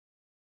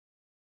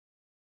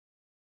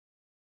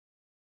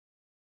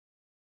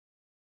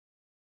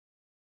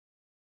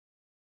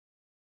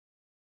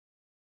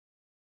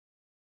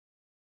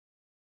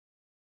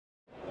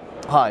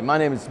Hi, my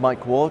name is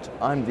Mike Ward.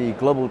 I'm the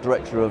Global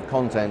Director of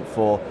Content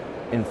for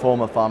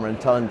Informa Pharma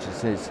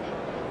Intelligence's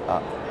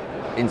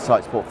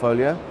Insights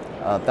portfolio.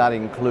 That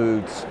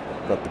includes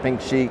the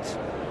Pink Sheet,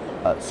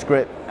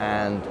 Script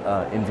and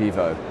In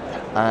Vivo.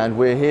 And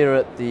we're here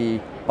at the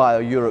Bio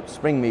Europe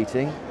Spring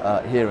Meeting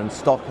here in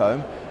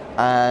Stockholm.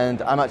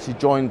 And I'm actually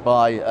joined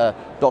by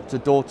Dr.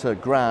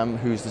 Dorte Gram,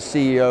 who's the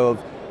CEO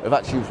of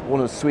actually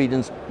one of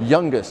Sweden's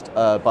youngest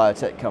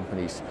biotech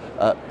companies,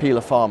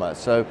 PILA Pharma.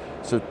 So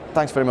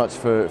thanks very much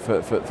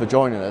for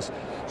joining us.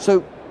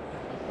 So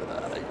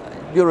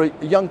you're a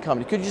young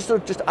company. Could you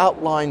sort of just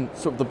outline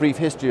sort of the brief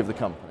history of the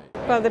company?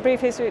 Well, the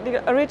brief history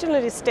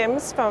originally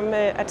stems from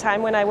a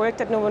time when I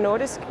worked at Novo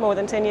Nordisk more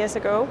than 10 years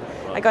ago.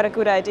 I got a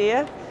good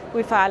idea.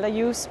 We filed a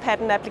use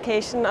patent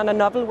application on a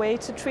novel way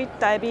to treat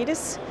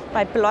diabetes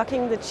by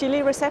blocking the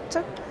PILA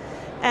receptor.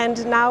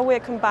 And now we're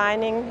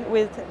combining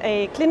with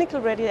a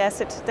clinical ready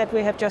asset that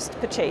we have just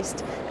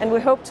purchased. And we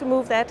hope to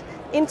move that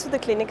into the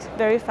clinic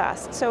very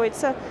fast. So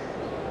it's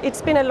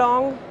been a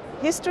long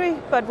history,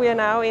 but we are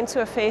now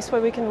into a phase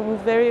where we can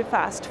move very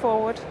fast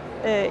forward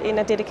in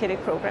a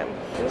dedicated program.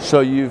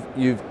 So you've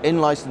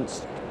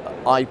in-licensed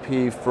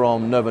IP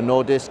from Novo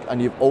Nordisk,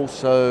 and you've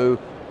also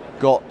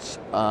got,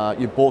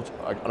 you bought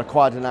and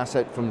acquired an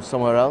asset from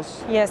somewhere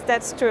else? Yes,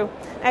 that's true.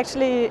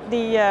 Actually,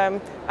 the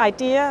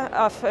idea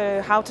of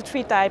how to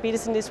treat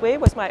diabetes in this way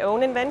was my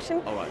own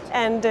invention. All right.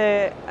 And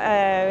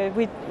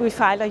we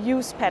filed a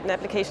use patent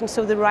application,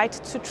 so the right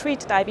to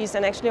treat diabetes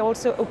and actually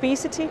also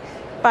obesity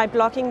by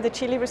blocking the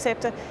PILA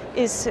receptor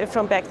is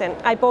from back then.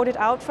 I bought it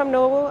out from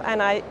Novo,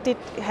 and I did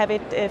have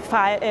it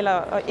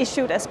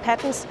issued as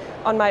patents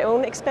on my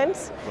own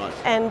expense. Right.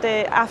 And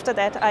after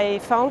that, I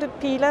founded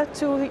PILA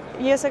 2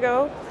 years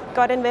ago,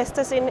 got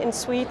investors in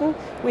Sweden.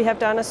 We have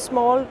done a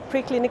small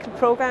preclinical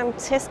program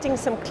testing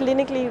some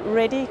clinically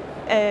ready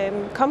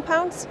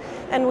compounds,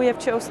 and we have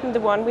chosen the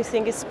one we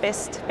think is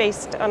best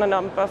based on a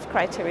number of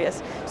criteria.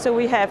 So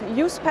we have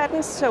use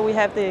patents, so we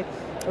have the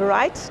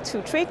right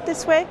to treat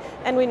this way,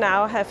 and we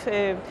now have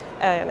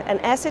an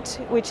asset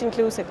which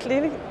includes a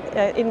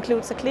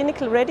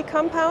clinical ready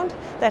compound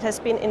that has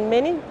been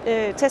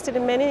tested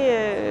in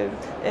many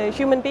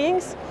human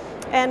beings,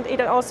 and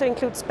it also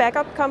includes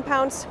backup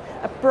compounds,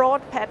 a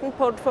broad patent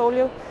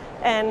portfolio,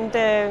 and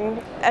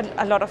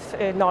a lot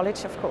of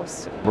knowledge, of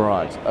course.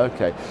 Right.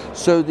 Okay.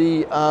 So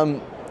the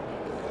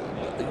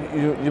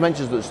you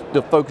mentioned that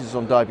the focus is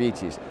on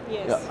diabetes.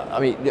 Yes. I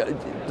mean,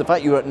 the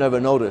fact you're at Novo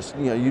Nordisk,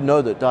 you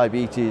know that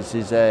diabetes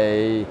is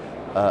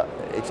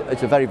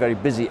it's a very, very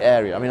busy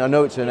area. I mean, I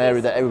know it's an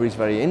area that everybody's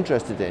very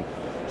interested in.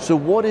 So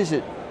what is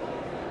it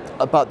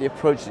about the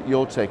approach that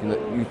you're taking that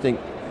you think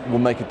will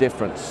make a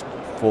difference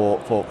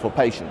for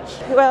patients?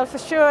 Well, for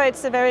sure,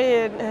 it's a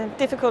very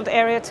difficult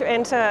area to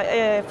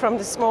enter from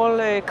the small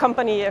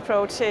company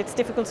approach. It's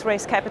difficult to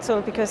raise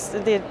capital because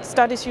the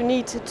studies you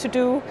need to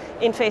do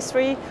in phase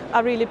 3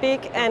 are really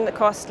big and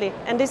costly.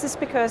 And this is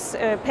because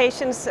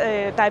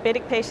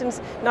diabetic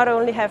patients not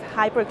only have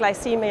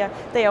hyperglycemia,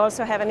 they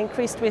also have an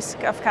increased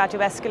risk of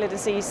cardiovascular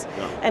disease.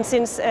 Yeah. And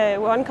since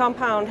one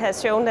compound has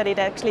shown that it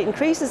actually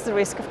increases the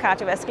risk of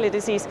cardiovascular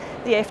disease,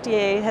 the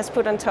FDA has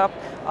put on top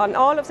on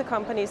all of the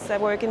companies that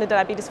work in the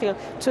diabetes field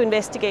to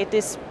investigate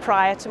this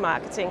prior to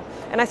marketing.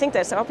 And I think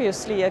that's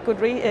obviously a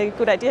good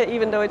idea,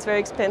 even though it's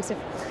very expensive.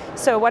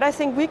 So what I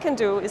think we can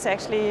do is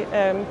actually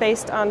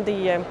based on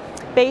the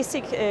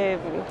basic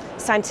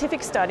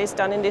scientific studies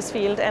done in this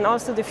field, and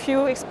also the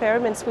few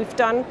experiments we've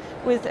done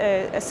with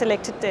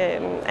selected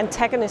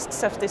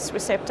antagonists of this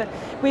receptor,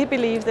 we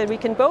believe that we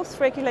can both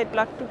regulate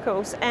blood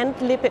glucose and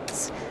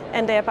lipids,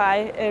 and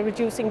thereby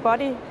reducing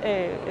body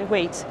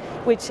weight,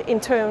 which in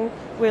turn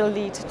will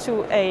lead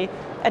to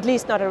at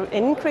least not an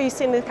increase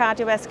in the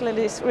cardiovascular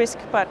risk,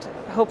 but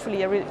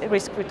hopefully a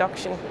risk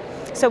reduction.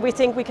 So we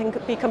think we can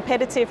be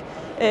competitive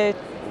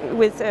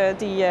with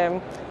the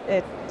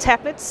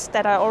tablets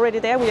that are already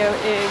there. We are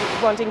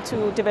wanting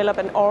to develop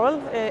an oral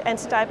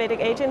anti-diabetic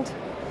agent.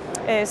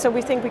 So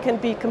we think we can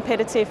be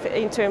competitive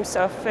in terms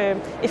of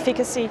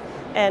efficacy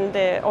and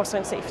also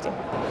in safety.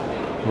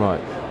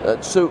 Right.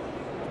 So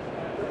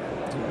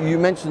you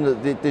mentioned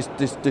that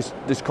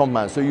this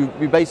compound. So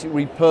you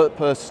basically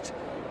repurposed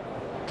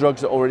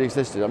drugs that already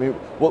existed. I mean,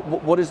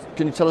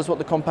 can you tell us what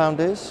the compound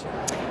is?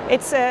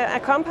 It's a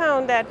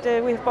compound that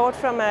we've bought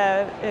from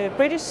a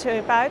British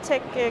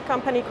biotech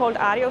company called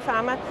Ario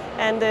Pharma,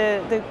 and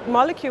the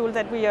molecule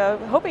that we are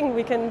hoping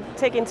we can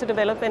take into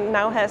development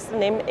now has the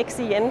name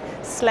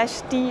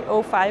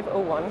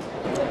XEN/D0501.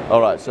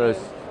 All right, so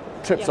it's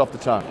trips off the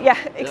tongue. Yeah,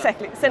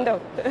 exactly. Sendo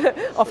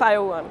of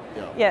 501.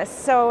 Yeah. Yes.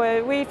 So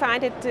we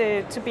find it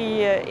to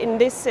be in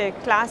this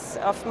class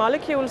of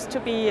molecules to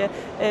be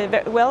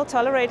well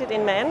tolerated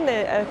in man,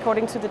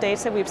 according to the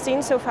data we've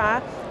seen so far.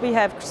 We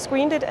have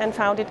screened it and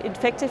found it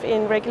effective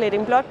in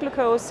regulating blood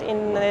glucose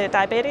in a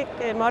diabetic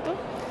model.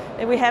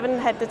 We haven't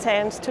had the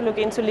chance to look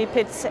into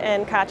lipids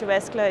and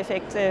cardiovascular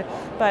effect,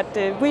 but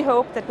we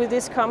hope that with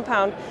this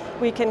compound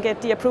we can get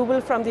the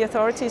approval from the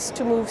authorities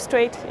to move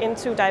straight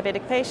into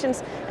diabetic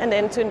patients and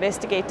then to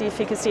investigate the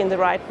efficacy in the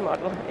right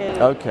model.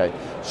 Okay,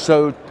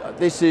 so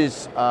this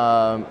is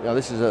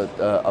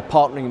a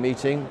partnering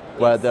meeting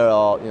where there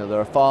are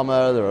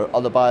pharma, there are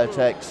other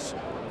biotechs,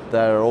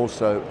 there are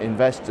also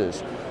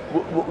investors.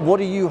 What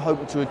are you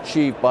hoping to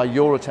achieve by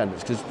your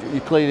attendance? Because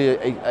you're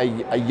clearly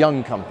a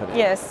young company.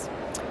 Yes.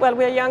 Well,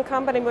 we're a young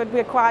company, but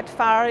we're quite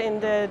far in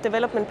the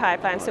development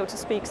pipeline, so to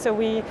speak. So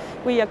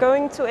we are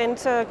going to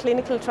enter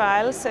clinical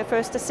trials,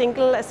 first a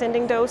single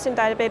ascending dose in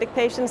diabetic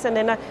patients, and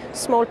then a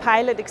small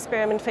pilot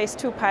experiment, phase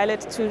 2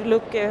 pilot, to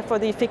look for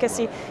the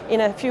efficacy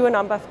in a fewer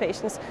number of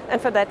patients. And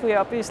for that we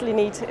obviously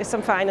need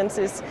some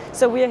finances.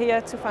 So we are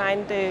here to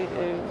find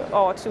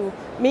or to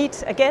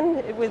meet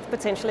again with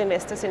potential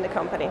investors in the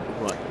company.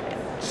 Right.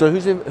 So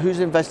who's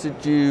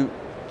invested you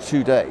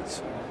to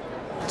date?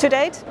 To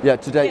date? Yeah,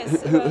 to date.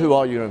 Yes, who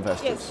are your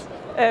investors?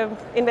 Yes.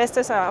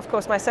 Investors are, of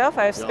course, myself.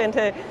 I've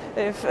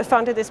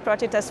funded this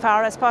project as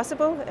far as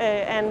possible.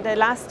 And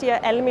last year,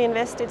 Almi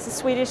Invest, it's a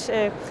Swedish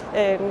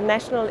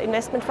national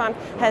investment fund,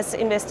 has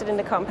invested in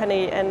the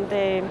company, and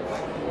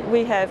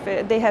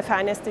they have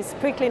financed this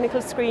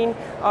preclinical screen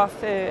of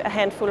a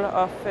handful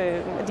of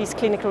these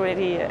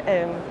clinical-ready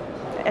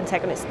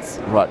antagonists.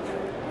 Right.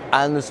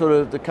 And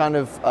the kind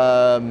of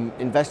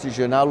investors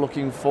you're now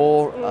looking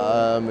for,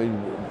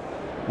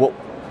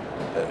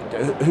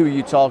 who are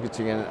you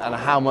targeting, and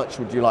how much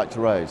would you like to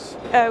raise?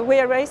 We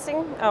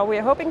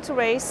are hoping to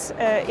raise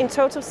in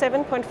total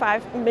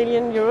 7.5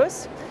 million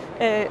euros,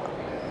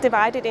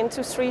 divided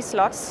into 3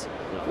 slots,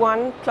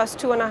 1 plus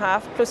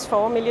 2.5 plus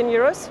 4 million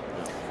euros.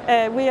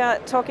 We are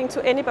talking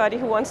to anybody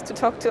who wants to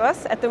talk to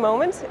us at the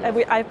moment.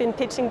 I've been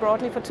pitching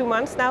broadly for 2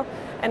 months now,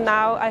 and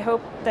now I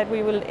hope that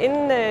we will,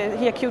 in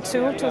here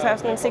Q2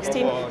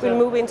 2016, we'll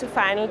move into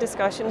final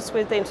discussions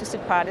with the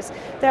interested parties.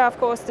 There are, of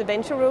course, the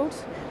venture route.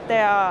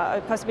 There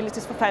are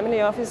possibilities for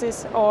family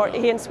offices, or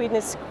here in Sweden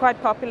it's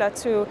quite popular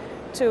to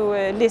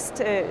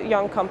list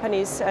young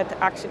companies at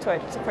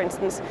Aktietorget, for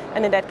instance,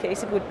 and in that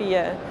case it would be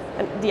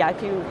the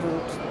IPO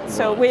route.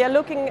 So we are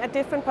looking at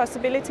different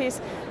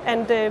possibilities,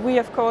 and we,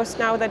 of course,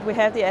 now that we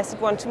have the asset,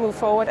 want to move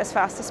forward as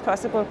fast as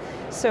possible.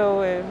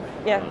 So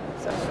yeah.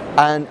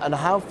 And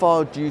how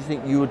far do you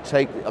think you would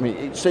take? I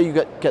mean, say you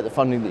get the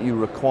funding that you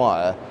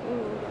require,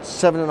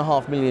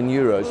 7.5 million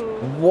euros.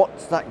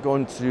 What's that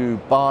going to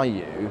buy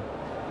you?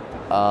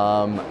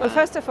 Well,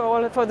 first of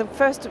all, for the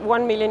first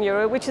 1 million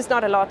euro, which is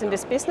not a lot in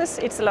this business,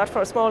 it's a lot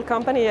for a small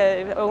company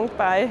owned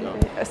by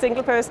a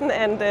single person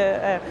and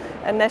a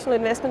national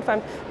investment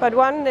fund. But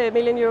 1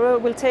 million euro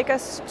will take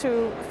us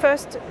to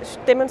first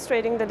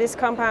demonstrating that this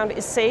compound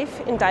is safe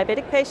in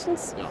diabetic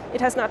patients. It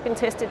has not been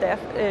tested there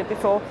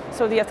before,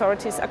 so the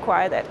authorities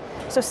acquire that.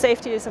 So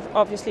safety is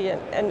obviously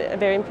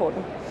very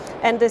important.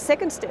 And the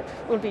second step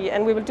will be,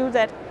 and we will do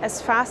that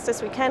as fast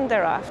as we can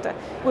thereafter,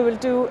 we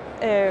will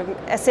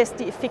assess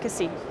the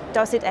efficacy.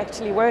 Does it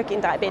actually work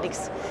in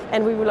diabetics?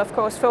 And we will, of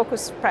course,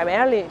 focus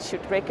primarily, it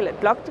should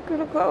regulate blood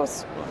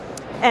glucose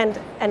and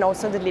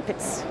also the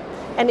lipids.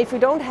 And if we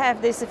don't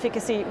have this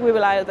efficacy, we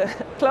will either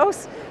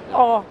close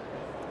or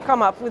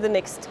come up with the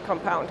next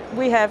compound.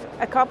 We have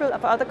a couple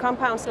of other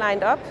compounds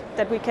lined up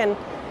that we can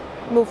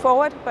move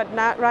forward, but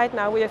right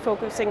now we are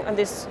focusing on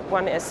this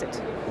one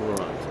asset.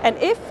 Right. And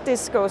if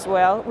this goes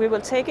well, we will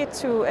take it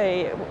to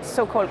a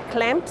so-called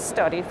CLAMP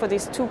study for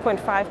these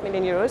 2.5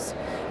 million euros,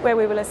 where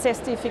we will assess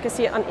the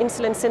efficacy on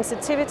insulin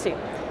sensitivity.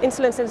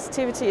 Insulin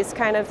sensitivity is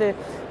kind of the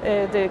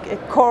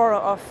core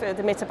of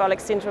the metabolic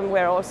syndrome,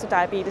 where also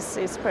diabetes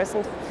is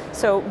present.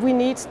 So we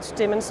need to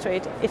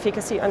demonstrate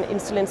efficacy on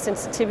insulin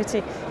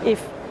sensitivity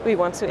if we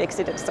want to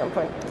exit at some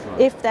point.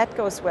 Right. If that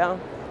goes well,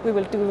 we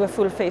will do a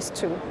full phase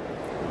 2.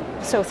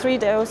 So 3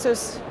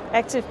 doses,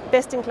 active,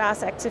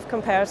 best-in-class active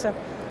comparator,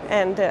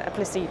 and a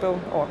placebo,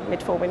 or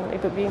metformin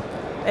it would be,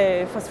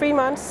 for 3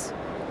 months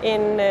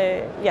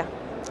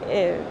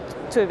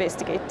to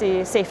investigate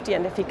the safety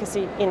and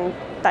efficacy in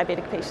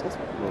diabetic patients.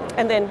 Right.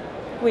 And then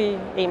we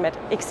aim at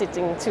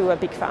exiting to a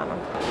big pharma.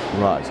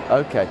 Right.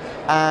 Okay.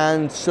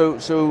 And so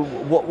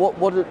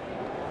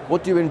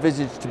what do you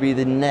envisage to be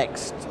the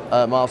next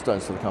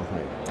milestones for the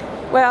company?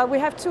 Well, we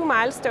have 2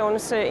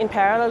 milestones in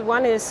parallel.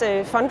 One is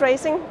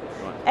fundraising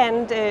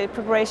and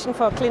preparation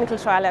for clinical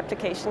trial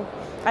application.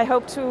 I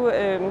hope to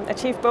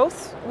achieve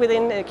both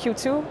within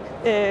Q2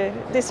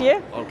 this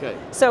year. Okay.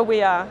 So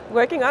we are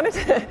working on it.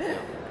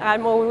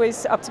 I'm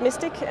always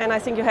optimistic, and I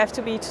think you have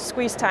to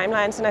squeeze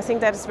timelines, and I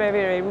think that is very,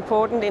 very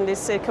important in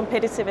this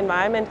competitive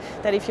environment,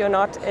 that if you're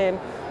not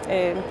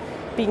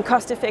being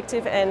cost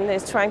effective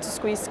and trying to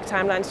squeeze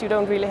timelines, you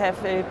don't really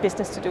have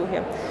business to do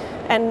here.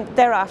 And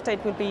thereafter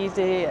it will be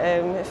the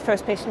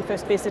first patient,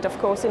 first visit, of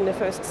course, in the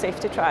first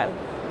safety trial.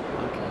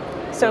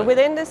 So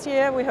within this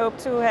year, we hope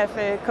to have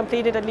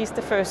completed at least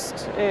the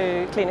first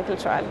clinical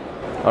trial.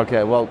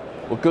 Okay, well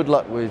good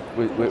luck with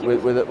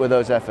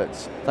those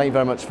efforts. Thank you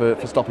very much for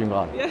stopping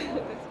by. Yeah.